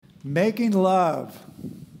Making love.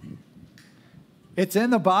 It's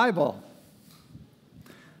in the Bible.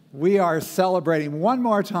 We are celebrating one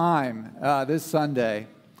more time this Sunday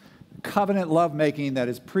covenant lovemaking that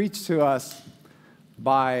is preached to us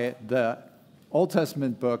by the Old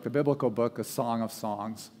Testament book, the biblical book, A Song of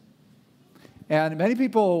Songs. And many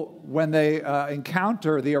people, when they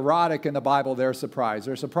encounter the erotic in the Bible, they're surprised.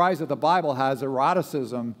 They're surprised that the Bible has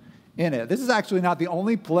eroticism in it. This is actually not the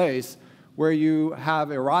only place where you have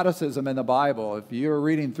eroticism in the Bible. If you're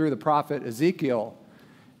reading through the prophet Ezekiel,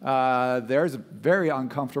 there's a very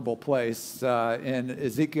uncomfortable place in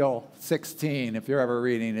Ezekiel 16. If you're ever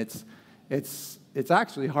reading, it's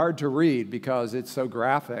actually hard to read because it's so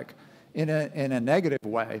graphic in a negative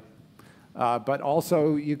way. But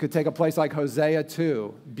also, you could take a place like Hosea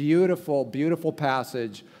 2, beautiful, beautiful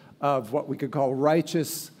passage of what we could call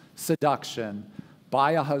righteous seduction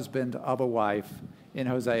by a husband of a wife in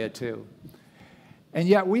Hosea 2. And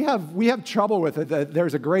yet we have trouble with it.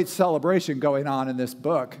 There's a great celebration going on in this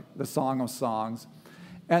book, the Song of Songs.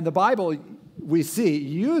 And the Bible, we see,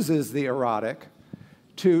 uses the erotic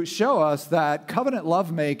to show us that covenant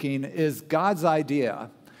lovemaking is God's idea.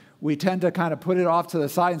 We tend to kind of put it off to the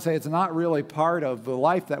side and say it's not really part of the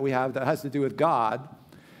life that we have that has to do with God.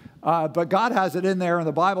 But God has it in there in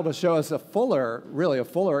the Bible to show us a fuller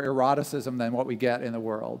eroticism than what we get in the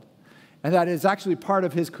world. And that is actually part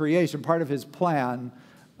of his creation, part of his plan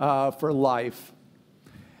for life.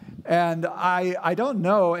 And I don't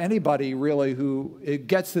know anybody really who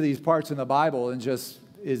gets to these parts in the Bible and just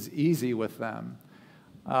is easy with them.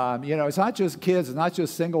 It's not just kids, it's not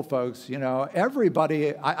just single folks.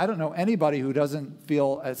 Everybody, I don't know anybody who doesn't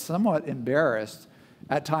feel somewhat embarrassed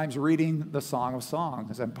at times reading the Song of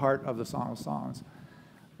Songs and part of the Song of Songs.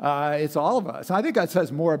 It's all of us. I think that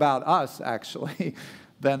says more about us, actually,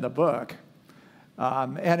 than the book.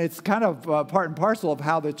 And it's kind of part and parcel of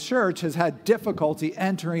how the church has had difficulty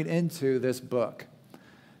entering into this book,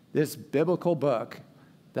 this biblical book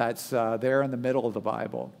that's there in the middle of the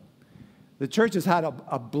Bible. The church has had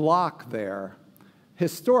a block there,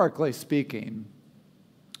 historically speaking.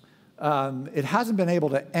 It hasn't been able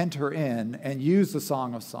to enter in and use the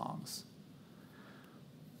Song of Songs.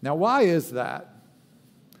 Now, why is that?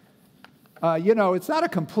 It's not a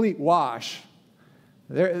complete wash.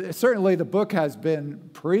 Certainly, the book has been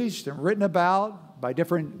preached and written about by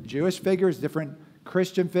different Jewish figures, different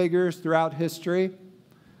Christian figures throughout history.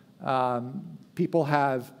 People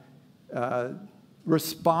have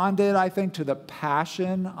responded, I think, to the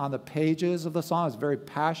passion on the pages of the song. It's a very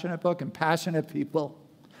passionate book, and passionate people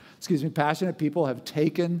have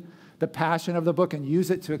taken the passion of the book and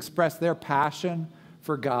used it to express their passion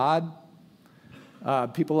for God.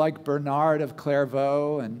 People like Bernard of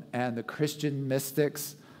Clairvaux and the Christian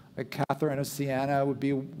mystics, like Catherine of Siena would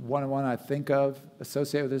be one I think of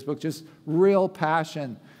associated with this book. Just real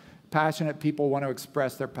passion. Passionate people want to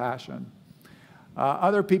express their passion.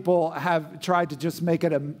 Other people have tried to just make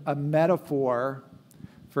it a metaphor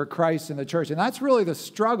for Christ and the church. And that's really the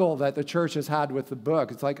struggle that the church has had with the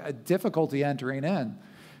book. It's like a difficulty entering in.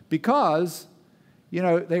 Because,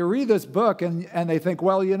 they read this book and they think,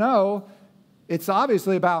 well, it's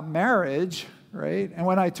obviously about marriage, right? And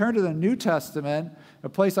when I turn to the New Testament, a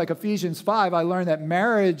place like Ephesians 5, I learned that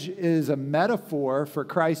marriage is a metaphor for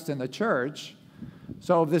Christ and the church.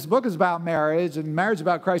 So this book is about marriage, and marriage is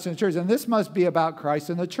about Christ and the church, and this must be about Christ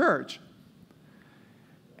and the church.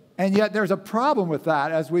 And yet there's a problem with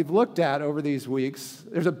that, as we've looked at over these weeks.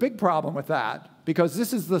 There's a big problem with that, because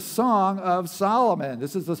this is the Song of Solomon.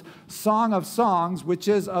 This is the Song of Songs, which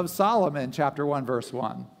is of Solomon, chapter 1, verse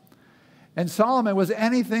 1. And Solomon was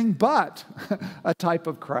anything but a type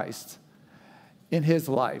of Christ in his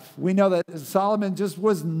life. We know that Solomon just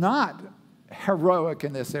was not heroic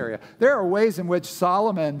in this area. There are ways in which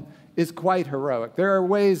Solomon is quite heroic. There are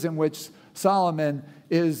ways in which Solomon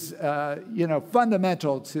is,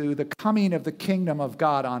 fundamental to the coming of the kingdom of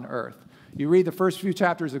God on earth. You read the first few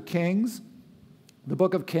chapters of Kings, the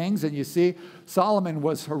book of Kings, and you see Solomon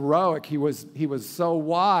was heroic. He was so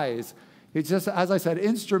wise. He's just, as I said,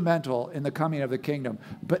 instrumental in the coming of the kingdom,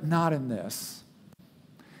 but not in this.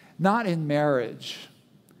 Not in marriage.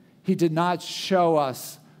 He did not show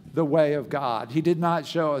us the way of God. He did not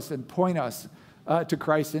show us and point us to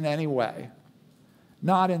Christ in any way.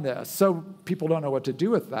 Not in this. So people don't know what to do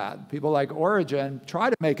with that. People like Origen try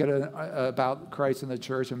to make it about Christ and the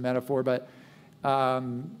church, a metaphor, but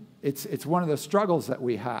it's one of the struggles that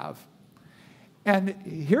we have. And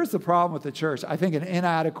here's the problem with the church. I think an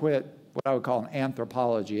inadequate, what I would call an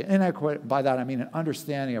anthropology. Inadequate, by that I mean an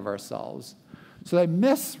understanding of ourselves. So they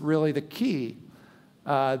miss really the key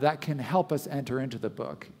that can help us enter into the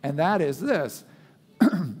book. And that is this.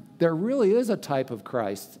 there really is a type of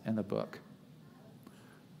Christ in the book.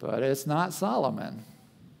 But it's not Solomon.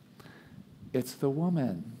 It's the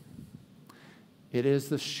woman. It is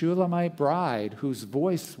the Shulamite bride whose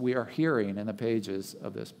voice we are hearing in the pages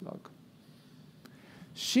of this book.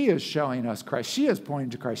 She is showing us Christ. She is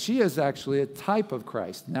pointing to Christ. She is actually a type of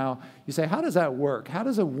Christ. Now, you say, how does that work? How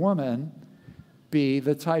does a woman be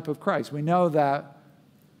the type of Christ? We know that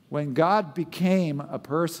when God became a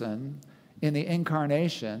person in the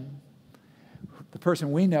incarnation, the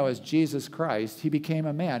person we know as Jesus Christ, he became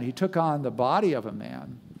a man. He took on the body of a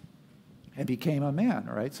man and became a man,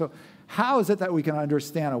 right? So how is it that we can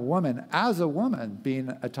understand a woman as a woman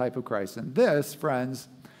being a type of Christ? And this, friends,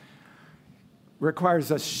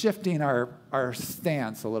 requires us shifting our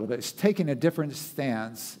stance a little bit. It's taking a different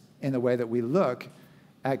stance in the way that we look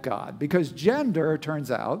at God. Because gender, turns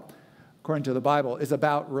out, according to the Bible, is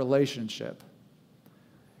about relationship.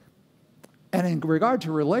 And in regard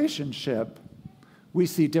to relationship, we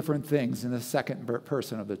see different things in the second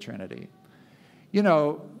person of the Trinity. You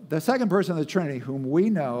know, the second person of the Trinity, whom we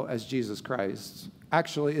know as Jesus Christ,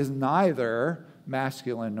 actually is neither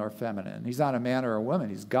masculine nor feminine. He's not a man or a woman.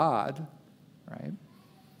 He's God, right?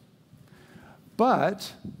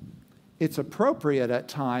 But it's appropriate at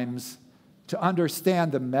times to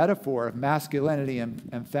understand the metaphor of masculinity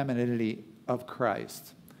and femininity of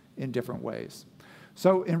Christ in different ways.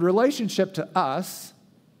 So in relationship to us,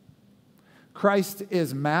 Christ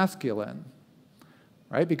is masculine,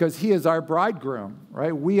 right? Because he is our bridegroom,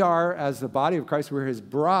 right? We are, as the body of Christ, we're his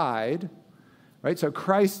bride, right? So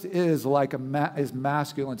Christ is is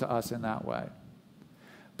masculine to us in that way.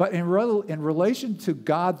 But in relation to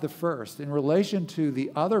God the first, in relation to the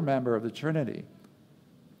other member of the Trinity,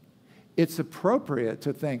 it's appropriate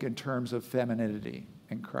to think in terms of femininity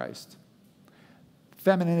in Christ.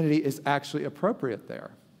 Femininity is actually appropriate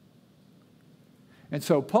there. And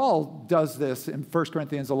so Paul does this in 1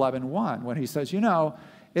 Corinthians 11:1 when he says, you know,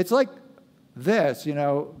 it's like this, you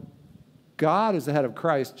know, God is the head of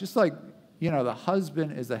Christ, just like, you know, the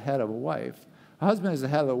husband is the head of a wife. A husband is the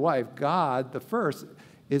head of the wife. God, the first,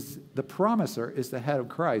 is the promiser, is the head of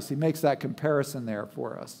Christ. He makes that comparison there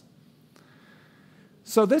for us.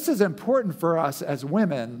 So this is important for us as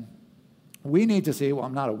women. We need to see, well,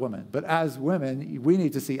 I'm not a woman, but as women, we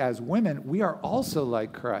need to see as women, we are also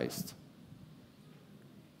like Christ.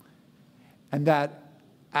 And that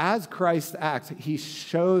as Christ acts, he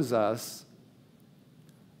shows us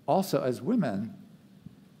also as women,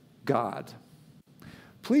 God.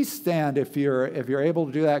 Please stand if you're able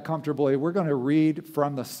to do that comfortably. We're going to read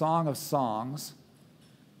from the Song of Songs.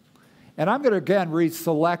 And I'm going to, again, read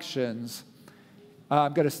selections.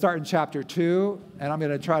 I'm going to start in chapter 2, and I'm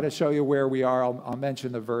going to try to show you where we are. I'll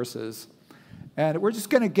mention the verses. And we're just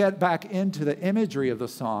going to get back into the imagery of the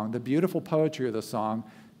song, the beautiful poetry of the song,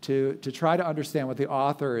 to try to understand what the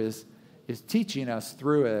author is teaching us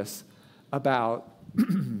through this about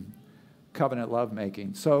covenant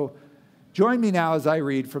lovemaking. So join me now as I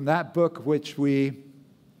read from that book which we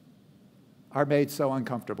are made so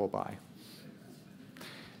uncomfortable by.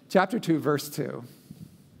 Chapter 2, verse 2.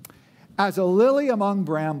 As a lily among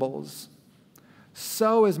brambles,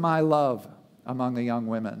 so is my love among the young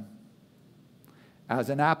women. As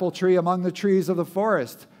an apple tree among the trees of the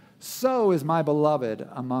forest, so is my beloved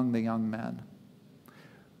among the young men.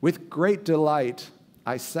 With great delight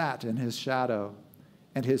I sat in his shadow,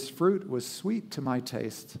 and his fruit was sweet to my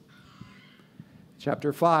taste.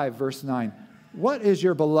 Chapter 5, verse 9. What is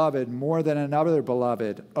your beloved more than another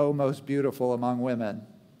beloved, O most beautiful among women?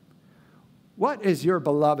 What is your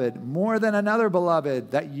beloved more than another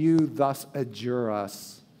beloved that you thus adjure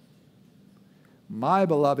us? My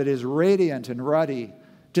beloved is radiant and ruddy,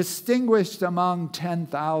 distinguished among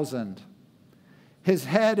 10,000. His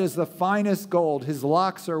head is the finest gold. His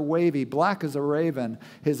locks are wavy, black as a raven.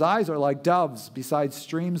 His eyes are like doves beside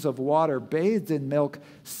streams of water, bathed in milk,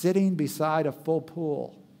 sitting beside a full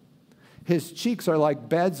pool. His cheeks are like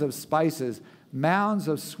beds of spices, mounds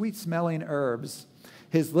of sweet-smelling herbs.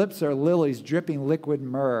 His lips are lilies dripping liquid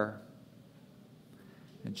myrrh.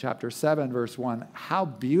 In chapter 7, verse 1, how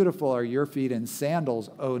beautiful are your feet in sandals,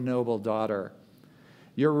 O noble daughter.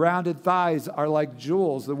 Your rounded thighs are like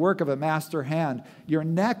jewels, the work of a master hand. Your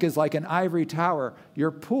neck is like an ivory tower.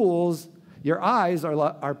 Your eyes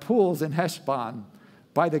are pools in Heshbon,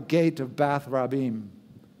 by the gate of Bath Rabbim.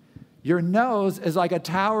 Your nose is like a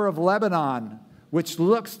tower of Lebanon, which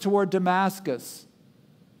looks toward Damascus.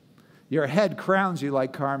 Your head crowns you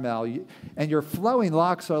like Carmel, and your flowing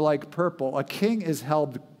locks are like purple. A king is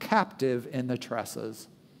held captive in the tresses.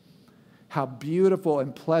 How beautiful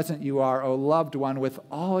and pleasant you are, O loved one, with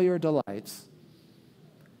all your delights.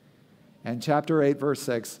 And chapter 8, verse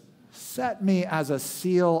 6, Set me as a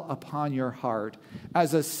seal upon your heart,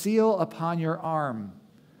 as a seal upon your arm.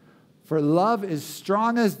 For love is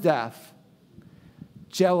strong as death,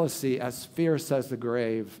 jealousy as fierce as the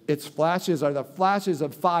grave. Its flashes are the flashes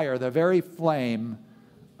of fire, the very flame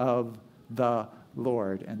of the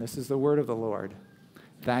Lord. And this is the word of the Lord.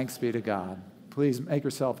 Thanks be to God. Please make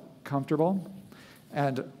yourself comfortable.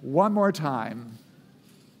 And one more time,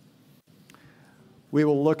 we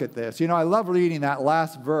will look at this. You know, I love reading that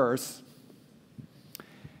last verse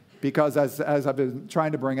because as I've been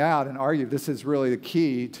trying to bring out and argue, this is really the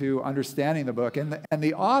key to understanding the book. And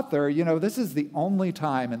the author, you know, this is the only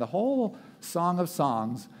time in the whole Song of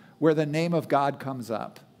Songs where the name of God comes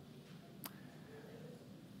up.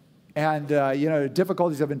 And, you know,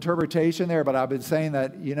 difficulties of interpretation there, but I've been saying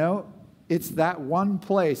that, you know, it's that one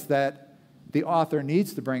place that the author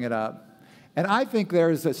needs to bring it up. And I think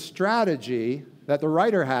there's a strategy that the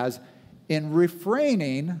writer has in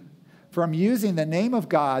refraining from using the name of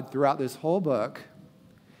God throughout this whole book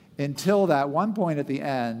until that one point at the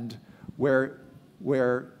end where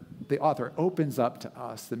the author opens up to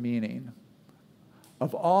us the meaning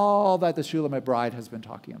of all that the Shulamite bride has been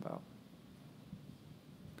talking about.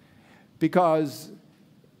 Because,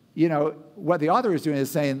 you know, what the author is doing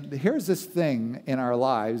is saying, here's this thing in our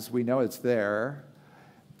lives, we know it's there,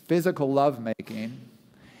 physical lovemaking,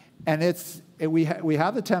 and we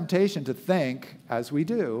have the temptation to think, as we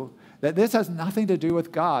do, that this has nothing to do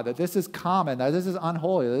with God, that this is common, that this is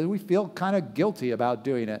unholy, that we feel kind of guilty about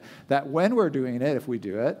doing it, that when we're doing it, if we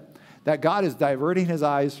do it, that God is diverting his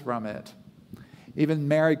eyes from it. Even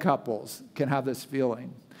married couples can have this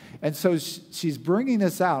feeling. And so she's bringing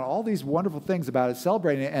this out, all these wonderful things about it,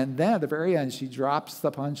 celebrating it, and then at the very end, she drops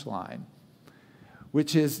the punchline,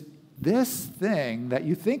 which is this thing that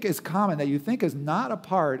you think is common, that you think is not a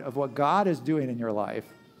part of what God is doing in your life,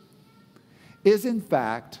 is in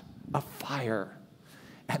fact a fire.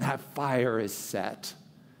 And that fire is set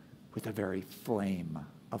with the very flame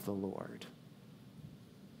of the Lord.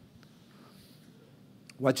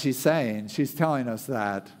 What she's saying, she's telling us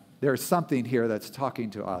that there's something here that's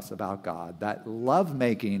talking to us about God, that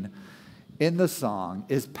lovemaking in the song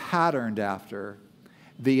is patterned after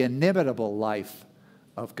the inimitable life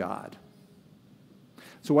of God.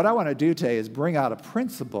 So what I want to do today is bring out a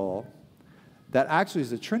principle that actually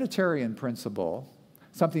is a Trinitarian principle,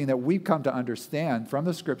 something that we've come to understand from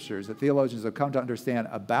the Scriptures, that theologians have come to understand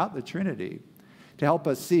about the Trinity, to help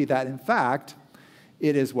us see that, in fact,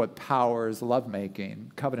 it is what powers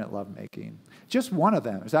lovemaking, covenant lovemaking. Just one of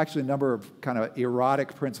them. There's actually a number of kind of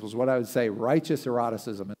erotic principles, what I would say righteous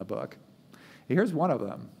eroticism in the book. Here's one of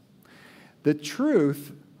them. The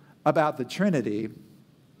truth about the Trinity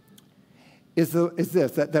is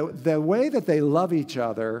this, that the way that they love each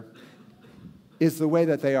other is the way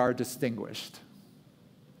that they are distinguished.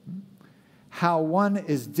 How one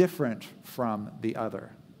is different from the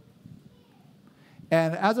other.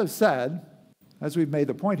 And as I've said, as we've made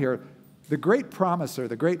the point here, the great promiser,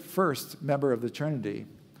 the great first member of the Trinity,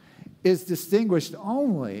 is distinguished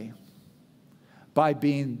only by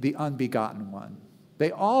being the unbegotten one.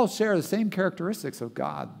 They all share the same characteristics of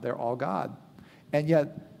God. They're all God. And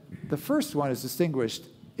yet, the first one is distinguished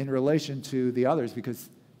in relation to the others because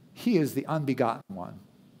he is the unbegotten one.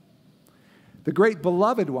 The great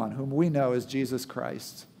beloved one, whom we know as Jesus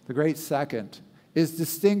Christ, the great second, is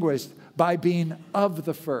distinguished by being of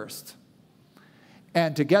the first,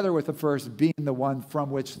 and together with the first being the one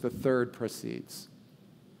from which the third proceeds.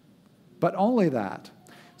 But only that.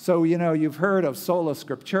 So, you know, you've heard of sola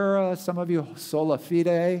scriptura, some of you sola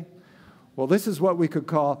fide. Well, this is what we could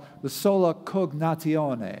call the sola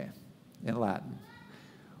cognatione in Latin,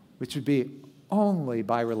 which would be only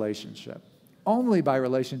by relationship. Only by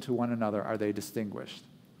relation to one another are they distinguished.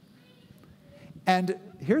 And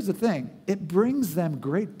here's the thing, it brings them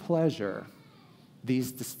great pleasure,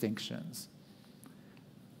 these distinctions.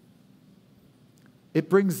 It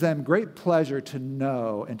brings them great pleasure to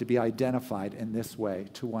know and to be identified in this way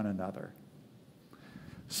to one another.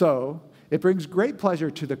 So, it brings great pleasure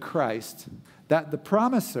to the Christ that the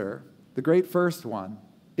promiser, the great first one,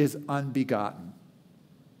 is unbegotten.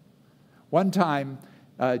 One time,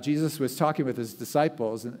 Jesus was talking with his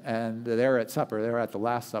disciples, and they're at supper. They're at the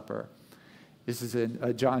Last Supper. This is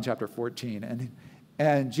in John chapter 14.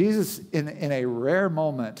 And Jesus, in a rare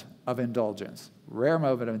moment of indulgence,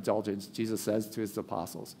 Jesus says to his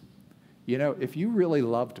apostles, you know, if you really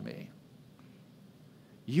loved me,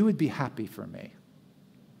 you would be happy for me.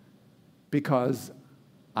 Because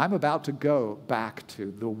I'm about to go back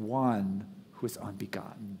to the one who is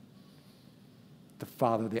unbegotten. The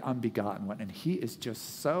Father, the unbegotten one. And he is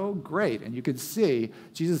just so great. And you can see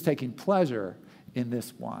Jesus taking pleasure in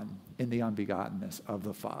this one, in the unbegottenness of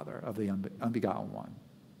the Father, of the unbegotten one.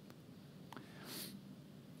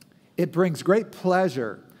 It brings great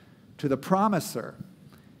pleasure to the promiser,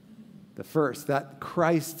 the first, that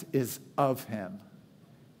Christ is of him.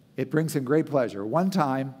 It brings him great pleasure. One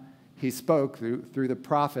time, he spoke through the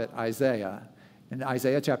prophet Isaiah, in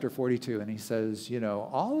Isaiah chapter 42, and he says, you know,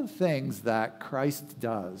 all the things that Christ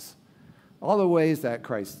does, all the ways that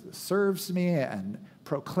Christ serves me and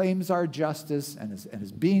proclaims our justice and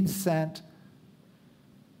is being sent,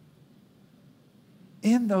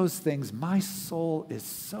 in those things, my soul is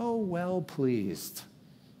so well pleased,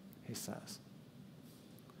 he says.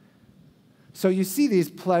 So you see these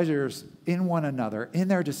pleasures in one another, in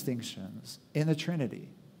their distinctions, in the Trinity.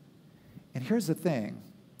 And here's the thing.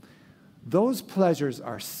 Those pleasures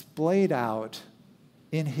are splayed out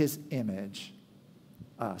in his image,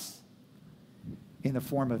 us, in the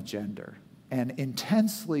form of gender, and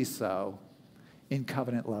intensely so in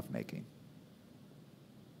covenant lovemaking.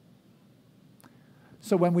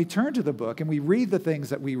 So when we turn to the book and we read the things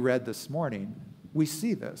that we read this morning, we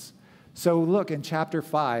see this. So look in chapter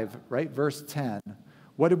 5, right, verse 10.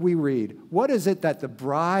 What did we read? What is it that the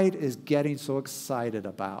bride is getting so excited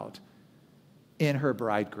about in her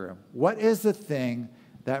bridegroom? What is the thing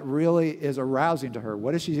that really is arousing to her?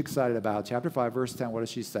 What is she excited about? Chapter 5, verse 10, what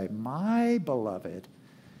does she say? My beloved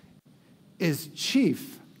is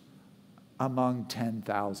chief among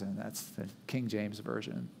 10,000. That's the King James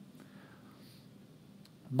Version.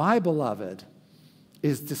 My beloved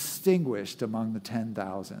is distinguished among the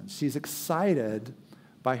 10,000. She's excited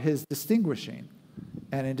by his distinguishing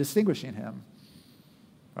and in distinguishing him,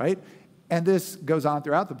 right? And this goes on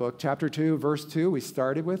throughout the book. Chapter 2, verse 2, we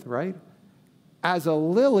started with, right? As a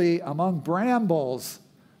lily among brambles,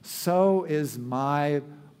 so is my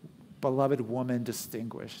beloved woman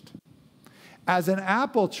distinguished. As an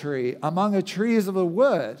apple tree among the trees of the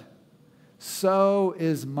wood, so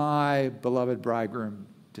is my beloved bridegroom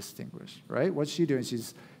distinguished, right? What's she doing?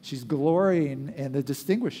 She's glorying in the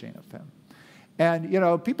distinguishing of him. And, you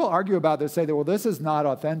know, people argue about this, say that, well, this is not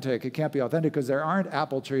authentic. It can't be authentic because there aren't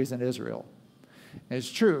apple trees in Israel. And it's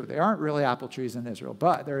true. There aren't really apple trees in Israel.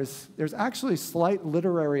 But there's actually slight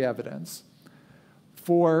literary evidence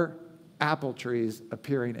for apple trees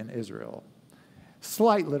appearing in Israel.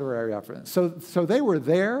 Slight literary evidence. So they were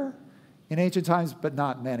there in ancient times, but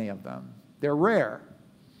not many of them. They're rare.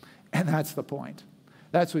 And that's the point.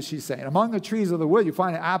 That's what she's saying. Among the trees of the wood, you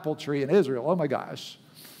find an apple tree in Israel. Oh my gosh.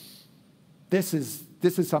 This is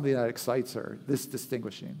something that excites her, this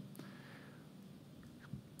distinguishing.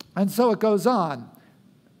 And so it goes on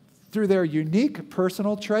through their unique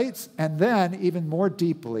personal traits, and then even more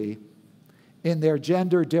deeply in their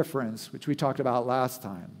gender difference, which we talked about last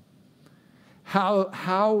time.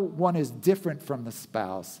 How one is different from the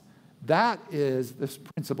spouse. That is this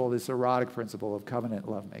principle, this erotic principle of covenant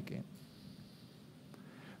lovemaking.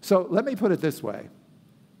 So let me put it this way,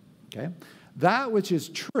 okay? That which is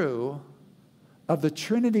true of the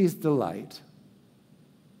Trinity's delight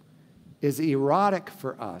is erotic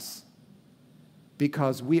for us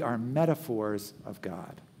because we are metaphors of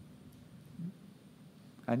God.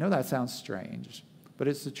 I know that sounds strange, but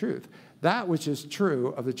it's the truth. That which is true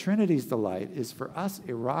of the Trinity's delight is for us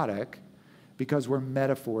erotic because we're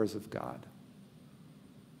metaphors of God.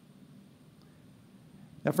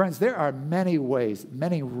 Now, friends, there are many ways,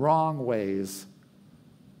 many wrong ways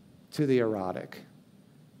to the erotic.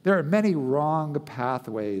 There are many wrong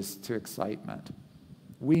pathways to excitement.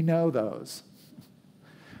 We know those.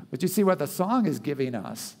 But you see, what the song is giving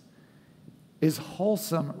us is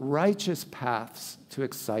wholesome, righteous paths to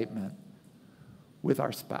excitement with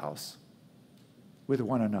our spouse, with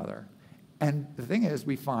one another. And the thing is,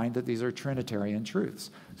 we find that these are Trinitarian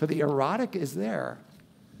truths. So the erotic is there,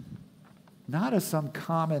 not as some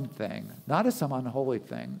common thing, not as some unholy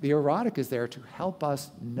thing. The erotic is there to help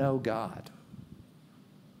us know God.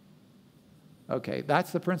 Okay,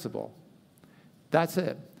 that's the principle. That's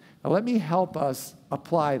it. Now let me help us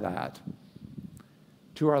apply that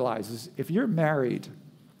to our lives. If you're married,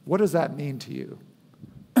 what does that mean to you?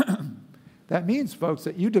 That means, folks,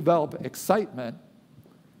 that you develop excitement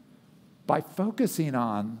by focusing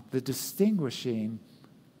on the distinguishing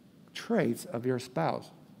traits of your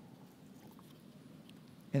spouse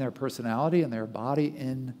in their personality, in their body,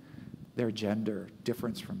 in their gender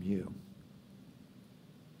difference from you.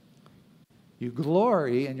 You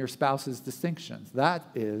glory in your spouse's distinctions. That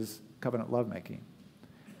is covenant lovemaking.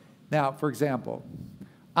 Now, for example,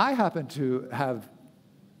 I happen to have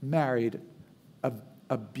married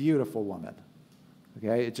a beautiful woman.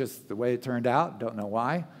 Okay, it's just the way it turned out. Don't know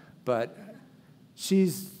why, but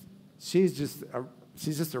she's just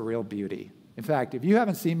a real beauty. In fact, if you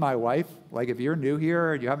haven't seen my wife, like if you're new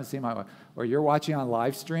here and you haven't seen my wife, or you're watching on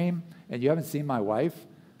live stream and you haven't seen my wife,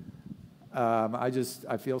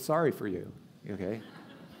 I feel sorry for you, okay?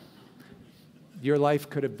 Your life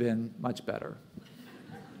could have been much better.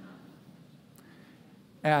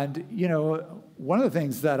 And, you know, one of the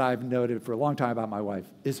things that I've noted for a long time about my wife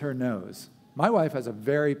is her nose. My wife has a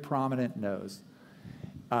very prominent nose.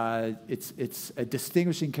 It's a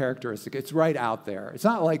distinguishing characteristic. It's right out there. It's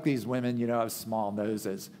not like these women, you know, have small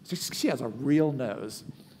noses. She has a real nose,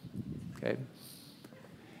 okay?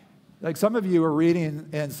 Like some of you are reading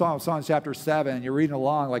in Songs chapter 7, you're reading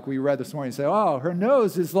along like we read this morning, and say, oh, her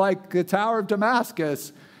nose is like the Tower of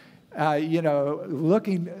Damascus, you know,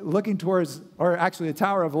 looking towards, or actually the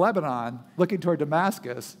Tower of Lebanon, looking toward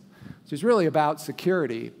Damascus, which is really about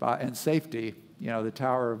security and safety, you know, the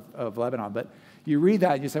Tower of Lebanon. But you read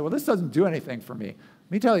that and you say, well, this doesn't do anything for me.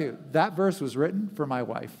 Let me tell you, that verse was written for my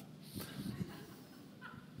wife.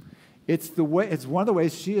 It's one of the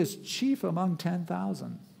ways she is chief among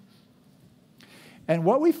 10,000. And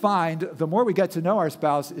what we find, the more we get to know our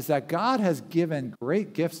spouse, is that God has given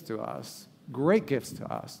great gifts to us.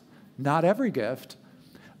 Not every gift,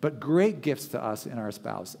 but great gifts to us in our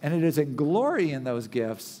spouse. And it is in glory in those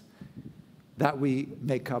gifts that we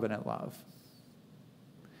make covenant love.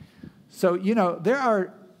 So, you know, there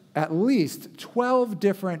are at least 12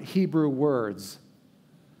 different Hebrew words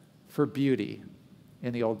for beauty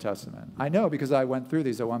in the Old Testament. I know because I went through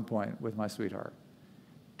these at one point with my sweetheart.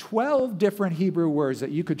 12 different Hebrew words that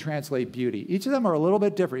you could translate beauty. Each of them are a little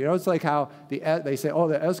bit different. You know, it's like how they say, oh,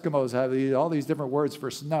 the Eskimos have all these different words for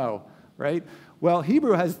snow, right? Well,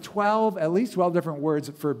 Hebrew has at least 12 different words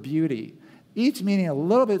for beauty, each meaning a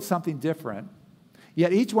little bit something different.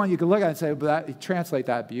 Yet each one you can look at and say, translate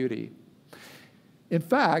that beauty. In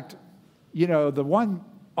fact, you know, the one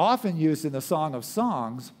often used in the Song of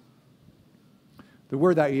Songs, the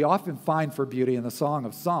word that you often find for beauty in the Song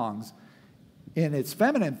of Songs, in its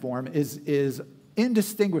feminine form is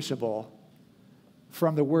indistinguishable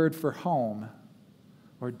from the word for home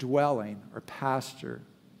or dwelling or pasture.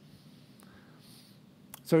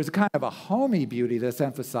 So there's a kind of a homey beauty that's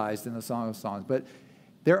emphasized in the Song of Songs. But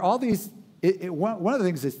there are all these, one of the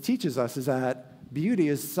things it teaches us is that beauty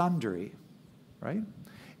is sundry, right?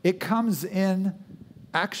 It comes in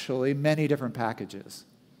actually many different packages.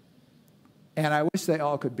 And I wish they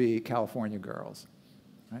all could be California girls,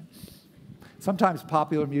 right? Sometimes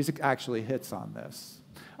popular music actually hits on this.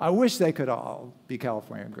 I wish they could all be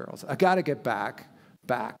California girls. I got to get back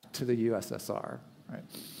to the USSR, right?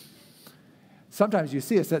 Sometimes you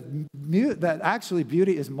see it that actually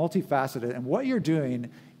beauty is multifaceted, and what you're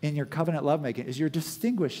doing in your covenant lovemaking is you're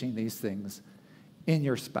distinguishing these things in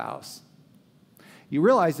your spouse. You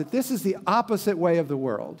realize that this is the opposite way of the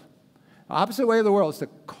world. The opposite way of the world is to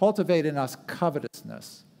cultivate in us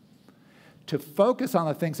covetousness, to focus on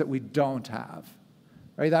the things that we don't have,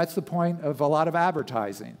 right? That's the point of a lot of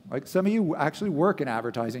advertising. Like some of you actually work in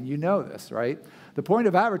advertising, you know this, right? The point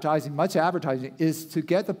of advertising, much advertising, is to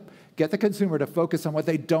get the consumer to focus on what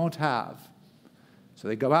they don't have. So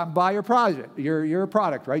they go out and buy your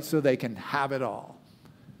product, right? So they can have it all.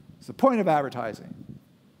 It's the point of advertising.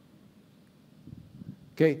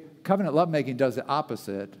 Okay, covenant lovemaking does the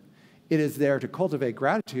opposite. It is there to cultivate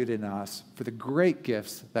gratitude in us for the great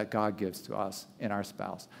gifts that God gives to us in our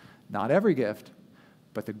spouse. Not every gift,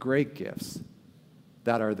 but the great gifts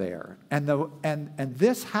that are there. And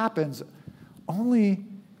this happens only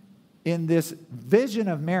in this vision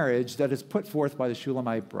of marriage that is put forth by the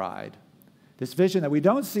Shulamite bride. This vision that we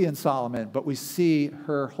don't see in Solomon, but we see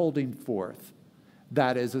her holding forth.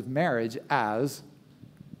 That is, of marriage as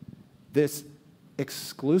this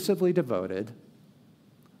exclusively devoted,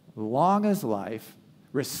 long as life,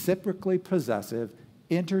 reciprocally possessive,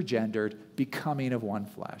 intergendered, becoming of one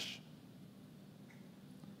flesh.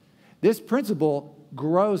 This principle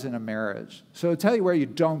grows in a marriage. So I'll tell you where you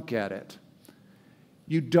don't get it.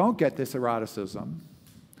 You don't get this eroticism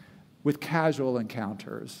with casual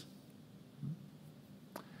encounters.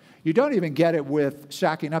 You don't even get it with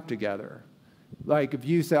shacking up together. Like if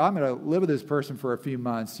you say, I'm going to live with this person for a few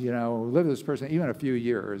months, live with this person even a few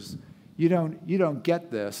years, you don't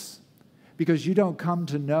get this because you don't come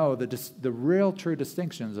to know the real true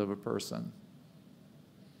distinctions of a person.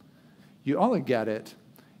 You only get it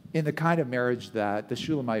in the kind of marriage that the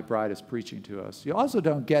Shulamite bride is preaching to us. You also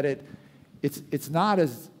don't get it.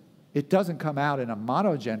 It doesn't come out in a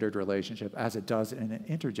monogendered relationship as it does in an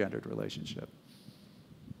intergendered relationship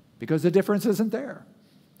because the difference isn't there.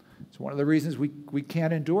 It's one of the reasons we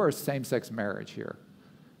can't endure same-sex marriage here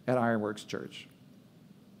at Ironworks Church.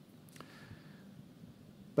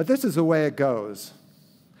 But this is the way it goes.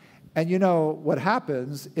 And you know what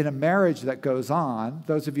happens in a marriage that goes on,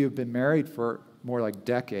 those of you who've been married for more like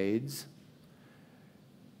decades,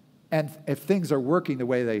 and if things are working the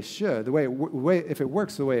way they should, if it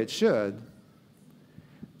works the way it should,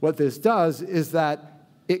 what this does is that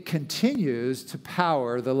it continues to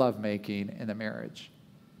power the lovemaking in the marriage.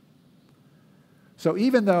 So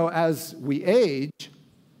even though as we age,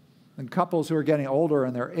 and couples who are getting older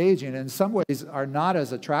and they're aging, in some ways are not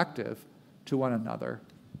as attractive to one another,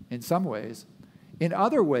 in some ways. In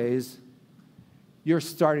other ways, you're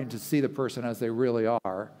starting to see the person as they really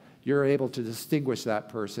are. You're able to distinguish that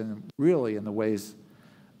person really in the ways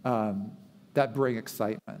that bring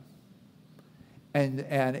excitement. And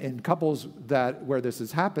in couples where this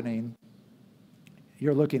is happening,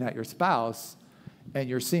 you're looking at your spouse and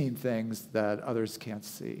you're seeing things that others can't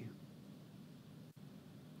see.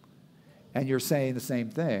 And you're saying the same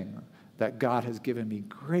thing, that God has given me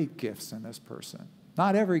great gifts in this person.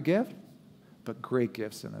 Not every gift, but great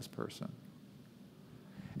gifts in this person.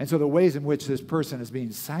 And so the ways in which this person is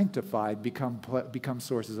being sanctified become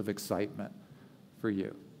sources of excitement for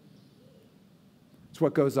you. It's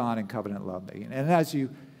what goes on in covenant lovemaking. And as you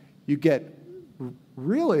get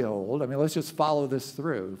really old, I mean, let's just follow this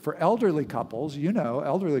through. For elderly couples,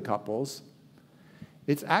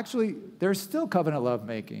 it's actually, there's still covenant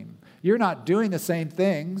lovemaking. You're not doing the same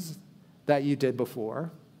things that you did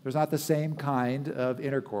before. There's not the same kind of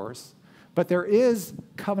intercourse. But there is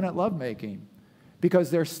covenant lovemaking because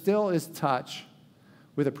there still is touch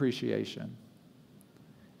with appreciation.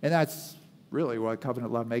 And that's really what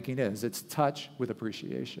covenant lovemaking is. It's touch with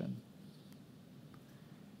appreciation.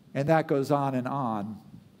 And that goes on and on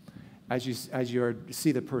as you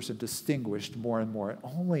see the person distinguished more and more. It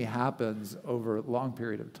only happens over a long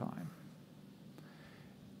period of time.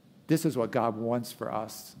 This is what God wants for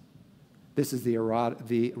us. This is the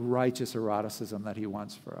righteous eroticism that he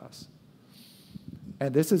wants for us.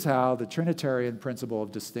 And this is how the Trinitarian principle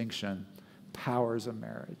of distinction powers a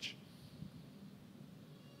marriage.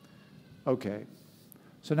 Okay,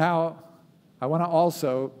 so now I want to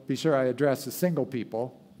also be sure I address the single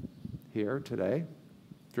people here today.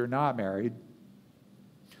 If you're not married,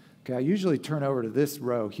 okay, I usually turn over to this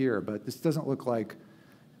row here, but this doesn't look like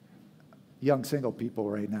young single people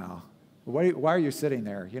right now. Why are you sitting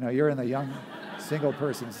there? You know, you're in the young single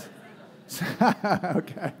persons.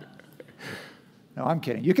 Okay. No, I'm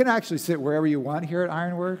kidding. You can actually sit wherever you want here at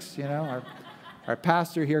Ironworks. You know, our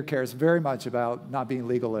pastor here cares very much about not being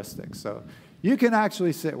legalistic. So you can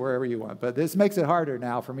actually sit wherever you want. But this makes it harder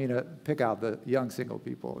now for me to pick out the young single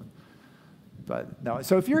people. But no,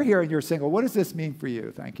 so if you're here and you're single, what does this mean for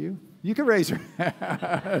you? Thank you. You can raise your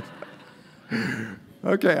hand.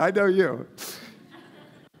 Okay, I know you.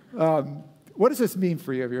 What does this mean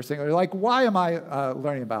for you if you're single? You're like, why am I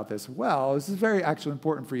learning about this? Well, this is very actually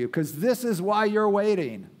important for you because this is why you're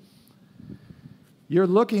waiting. You're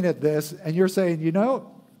looking at this and you're saying, you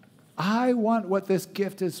know, I want what this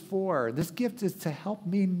gift is for. This gift is to help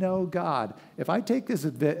me know God. If I take this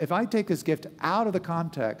gift out of the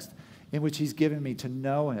context in which he's given me to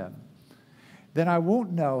know him, then I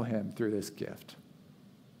won't know him through this gift.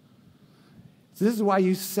 So this is why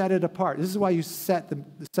you set it apart. This is why you set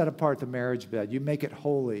apart the marriage bed. You make it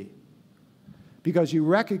holy. Because you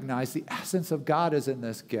recognize the essence of God is in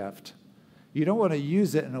this gift. You don't want to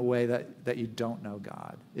use it in a way that you don't know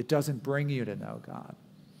God. It doesn't bring you to know God.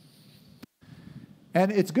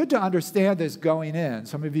 And it's good to understand this going in.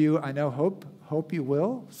 Some of you, I know, hope you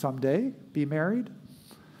will someday be married.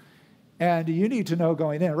 And you need to know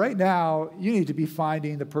going in. Right now, you need to be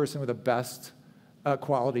finding the person with the best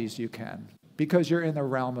qualities you can. Because you're in the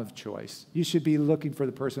realm of choice. You should be looking for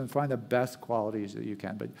the person and find the best qualities that you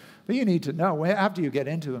can. But you need to know, after you get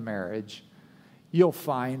into a marriage, you'll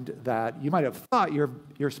find that you might have thought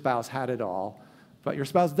your spouse had it all, but your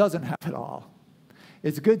spouse doesn't have it all.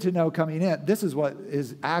 It's good to know coming in, this is what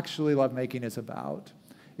is actually lovemaking is about.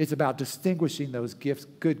 It's about distinguishing those gifts,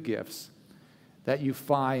 good gifts, that you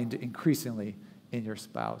find increasingly in your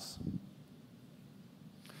spouse.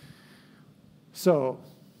 So,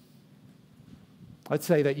 let's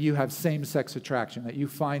say that you have same-sex attraction, that you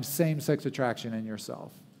find same-sex attraction in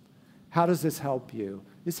yourself. How does this help you?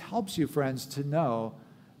 This helps you, friends, to know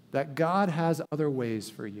that God has other ways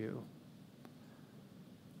for you.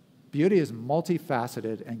 Beauty is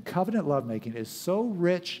multifaceted, and covenant lovemaking is so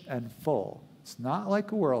rich and full. It's not like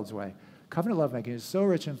the world's way. Covenant lovemaking is so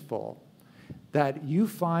rich and full that you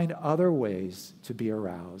find other ways to be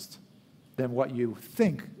aroused than what you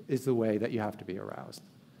think is the way that you have to be aroused.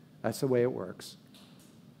 That's the way it works.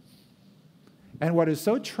 And what is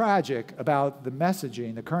so tragic about the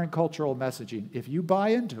messaging, the current cultural messaging, if you buy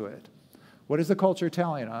into it, What is the culture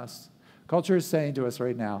telling us? Culture is saying to us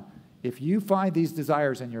right now, if you find these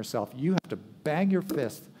desires in yourself, you have to bang your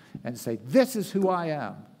fist and say, this is who I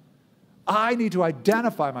am. I need to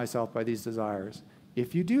identify myself by these desires.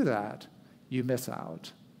 If you do that, you miss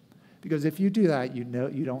out. Because if you do that, you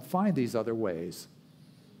don't find these other ways.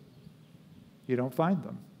 You don't find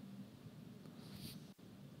them.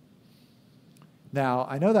 Now,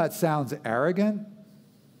 I know that sounds arrogant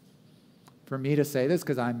for me to say this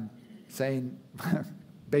because I'm saying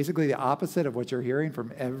basically the opposite of what you're hearing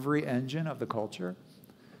from every engine of the culture.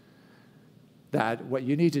 That what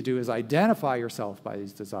you need to do is identify yourself by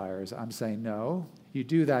these desires. I'm saying, no, you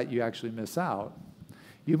do that, you actually miss out.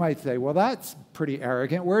 You might say, well, that's pretty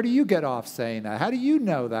arrogant. Where do you get off saying that? How do you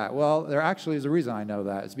know that? Well, there actually is a reason I know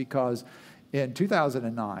that. It's because in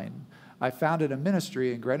 2009, I founded a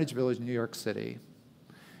ministry in Greenwich Village, New York City.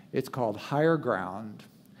 It's called Higher Ground.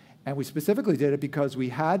 And we specifically did it because we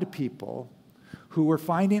had people who were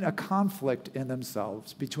finding a conflict in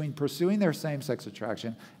themselves between pursuing their same-sex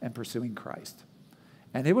attraction and pursuing Christ.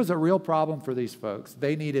 And it was a real problem for these folks.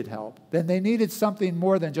 They needed help. Then they needed something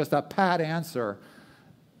more than just a pat answer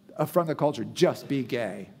from the culture, just be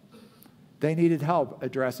gay. They needed help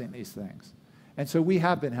addressing these things. And so we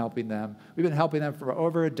have been helping them. We've been helping them for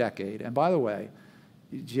over a decade. And by the way,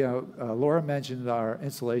 Laura mentioned our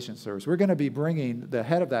installation service. We're going to be bringing the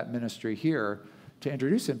head of that ministry here to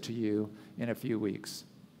introduce him to you in a few weeks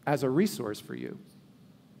as a resource for you.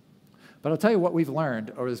 But I'll tell you what we've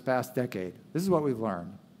learned over this past decade. This is what we've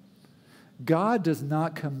learned. God does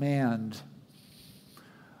not command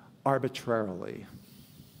arbitrarily.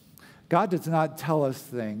 God does not tell us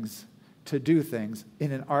things to do things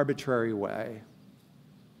in an arbitrary way.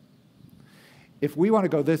 If we want to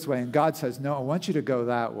go this way and God says, no, I want you to go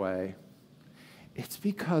that way, it's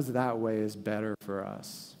because that way is better for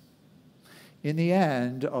us. In the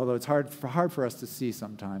end, although it's hard for us to see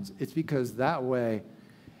sometimes, it's because that way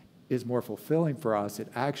is more fulfilling for us. It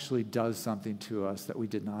actually does something to us that we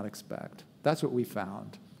did not expect. That's what we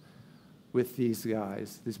found with these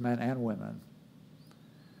guys, these men and women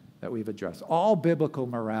that we've addressed. All biblical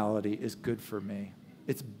morality is good for me.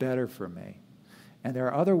 It's better for me. And there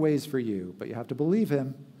are other ways for you, but you have to believe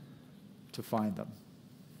him to find them.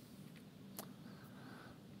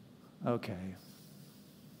 Okay.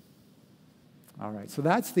 All right, so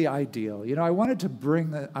that's the ideal. You know, I wanted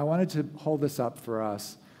to hold this up for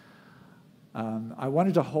us. I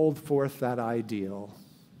wanted to hold forth that ideal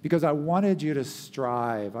because I wanted you to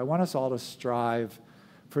strive. I want us all to strive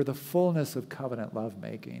for the fullness of covenant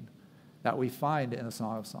lovemaking that we find in the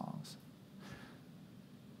Song of Songs.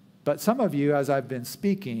 But some of you, as I've been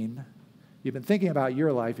speaking, you've been thinking about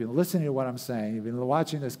your life, you've been listening to what I'm saying, you've been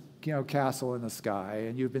watching this, castle in the sky,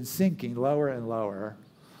 and you've been sinking lower and lower,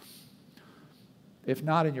 if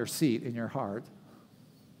not in your seat, in your heart,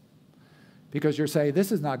 because you're saying,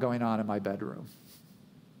 this is not going on in my bedroom.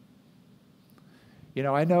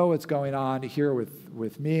 I know what's going on here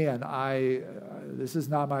with me, and this is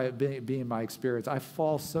not being my experience. I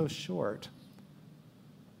fall so short.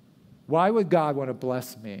 Why would God want to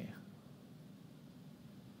bless me?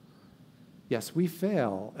 Yes, we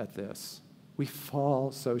fail at this. We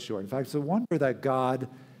fall so short. In fact, it's a wonder that God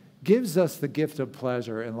gives us the gift of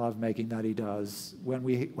pleasure and lovemaking that he does when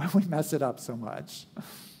we mess it up so much.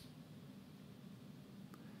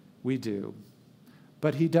 We do.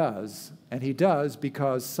 But he does, and he does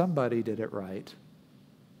because somebody did it right.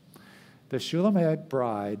 The Shulamite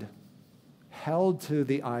bride held to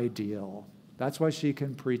the ideal. That's why she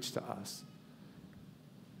can preach to us.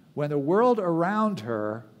 When the world around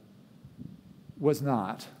her was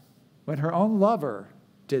not, when her own lover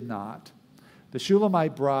did not, the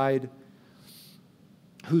Shulamite bride,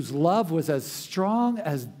 whose love was as strong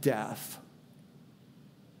as death,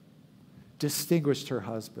 distinguished her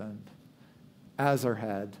husband as her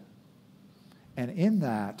head. And in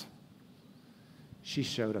that, she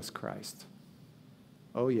showed us Christ.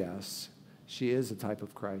 Oh, yes, she is a type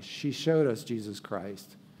of Christ. She showed us Jesus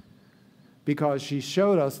Christ because she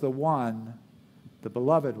showed us the one, the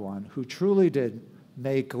beloved one, who truly did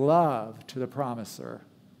make love to the promiser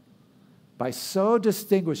by so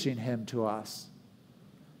distinguishing him to us,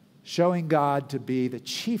 showing God to be the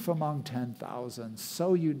chief among 10,000,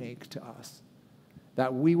 so unique to us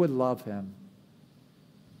that we would love him.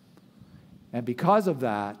 And because of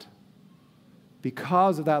that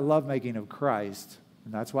lovemaking of Christ,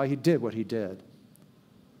 and that's why he did what he did,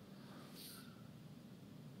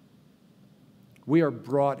 we are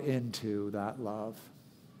brought into that love.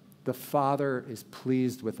 The Father is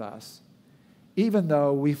pleased with us, even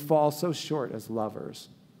though we fall so short as lovers,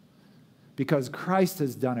 because Christ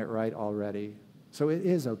has done it right already. So it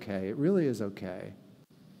is okay. It really is okay.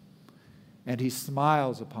 And he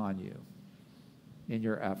smiles upon you in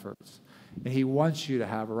your efforts. And he wants you to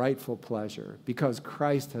have rightful pleasure because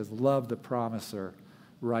Christ has loved the promiser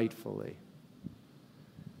rightfully.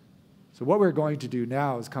 So what we're going to do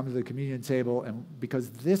now is come to the communion table, and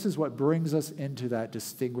because this is what brings us into that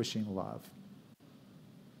distinguishing love.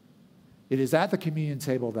 It is at the communion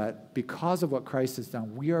table that because of what Christ has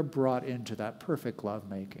done, we are brought into that perfect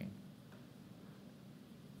lovemaking.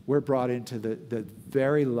 We're brought into the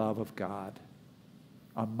very love of God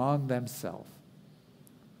among themselves.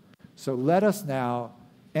 So let us now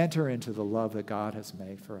enter into the love that God has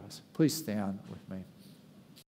made for us. Please stand with me.